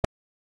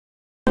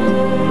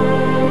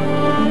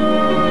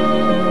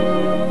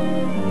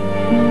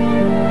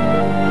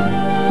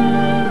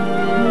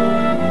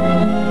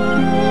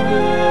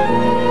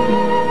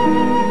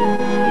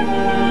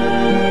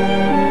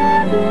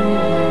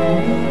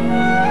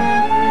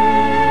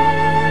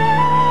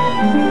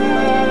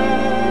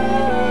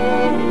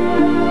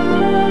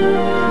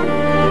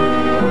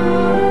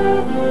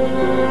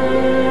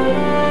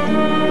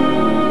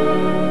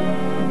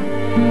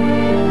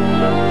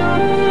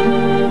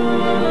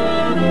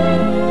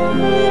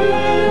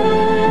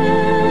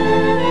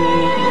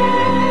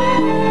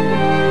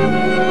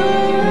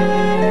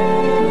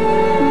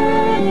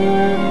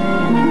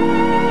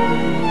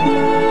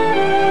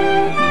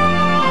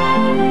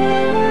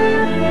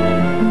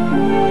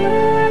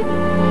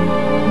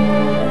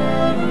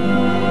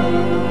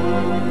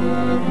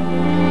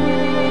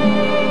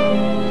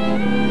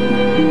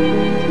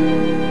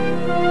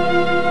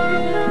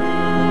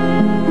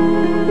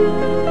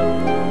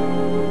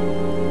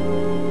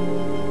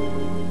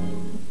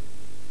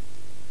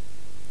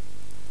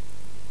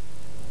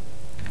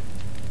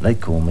They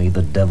call me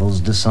the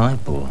Devil's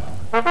Disciple.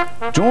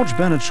 George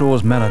Bernard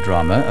Shaw's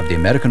melodrama of the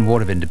American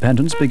War of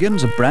Independence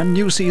begins a brand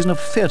new season of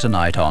Theatre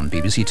Night on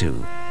BBC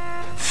Two.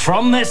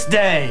 From this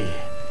day,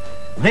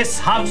 this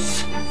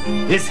house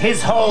is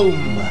his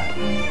home,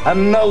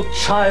 and no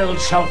child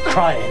shall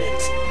cry in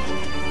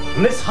it.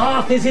 And this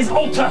hearth is his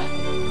altar,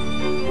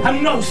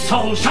 and no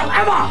soul shall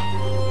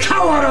ever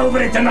cower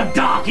over it in the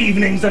dark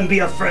evenings and be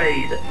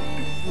afraid.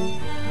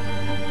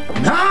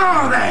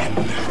 Now then,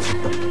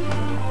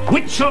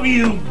 which of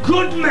you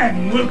good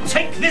men will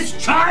take this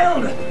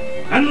child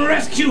and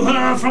rescue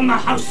her from the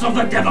house of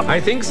the devil? I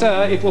think,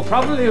 sir, it will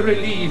probably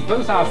relieve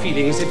both our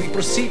feelings if we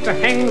proceed to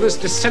hang this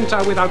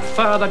dissenter without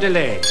further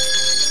delay.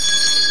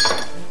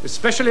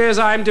 Especially as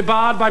I am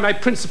debarred by my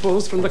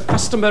principles from the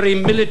customary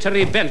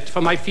military vent for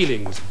my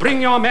feelings.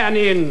 Bring your man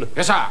in.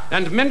 Yes, sir.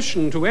 And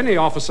mention to any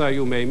officer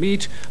you may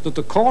meet that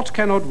the court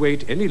cannot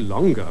wait any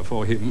longer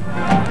for him.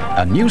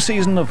 A new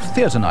season of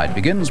Theatre Night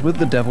begins with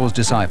The Devil's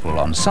Disciple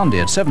on Sunday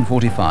at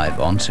 7:45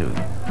 on 2.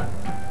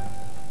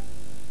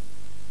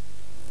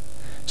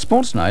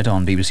 Sportsnight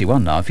on BBC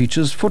One now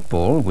features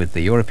football with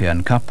the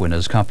European Cup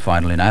Winners' Cup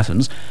final in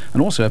Athens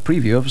and also a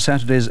preview of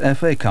Saturday's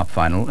FA Cup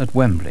final at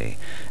Wembley.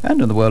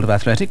 And in the world of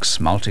athletics,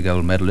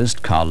 multi-gold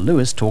medalist Carl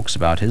Lewis talks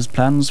about his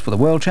plans for the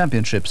World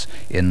Championships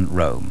in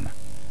Rome.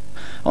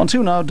 On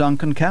 2 now,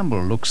 Duncan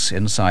Campbell looks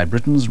inside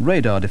Britain's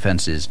radar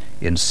defences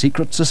in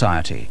Secret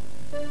Society.